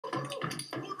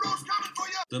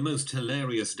The most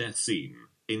hilarious death scene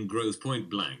in Grosse Pointe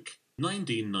blank,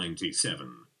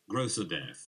 1997, Grocer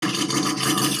death.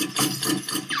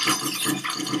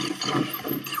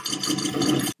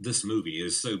 This movie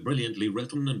is so brilliantly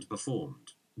written and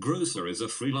performed. Grocer is a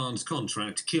freelance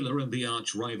contract killer and the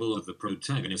arch-rival of the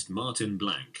protagonist Martin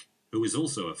Blank, who is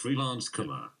also a freelance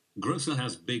killer. Grocer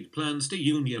has big plans to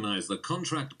unionize the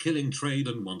contract killing trade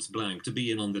and wants Blank to be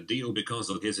in on the deal because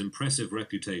of his impressive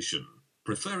reputation.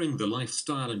 Preferring the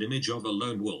lifestyle and image of a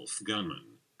lone wolf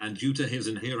gunman, and due to his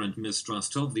inherent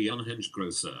mistrust of the unhinged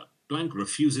Grocer, Blank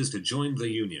refuses to join the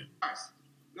union.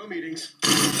 No meetings.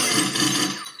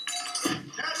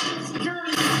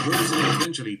 Grocer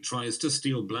eventually tries to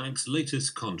steal Blank's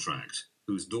latest contract,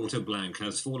 whose daughter Blank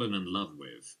has fallen in love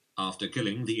with. After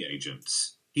killing the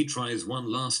agents, he tries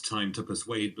one last time to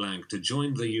persuade Blank to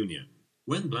join the union.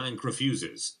 When Blank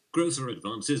refuses, Grocer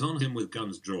advances on him with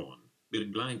guns drawn,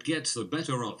 but Blank gets the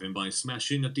better of him by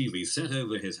smashing a TV set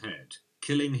over his head,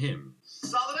 killing him.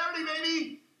 Solidarity,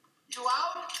 baby! You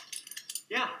out?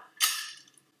 Yeah.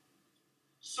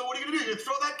 So what are you gonna do? You gonna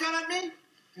throw that gun at me?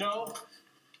 No.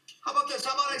 How about this?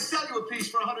 How about I sell you a piece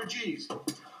for 100 G's?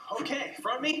 Okay,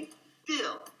 front me?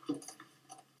 Deal.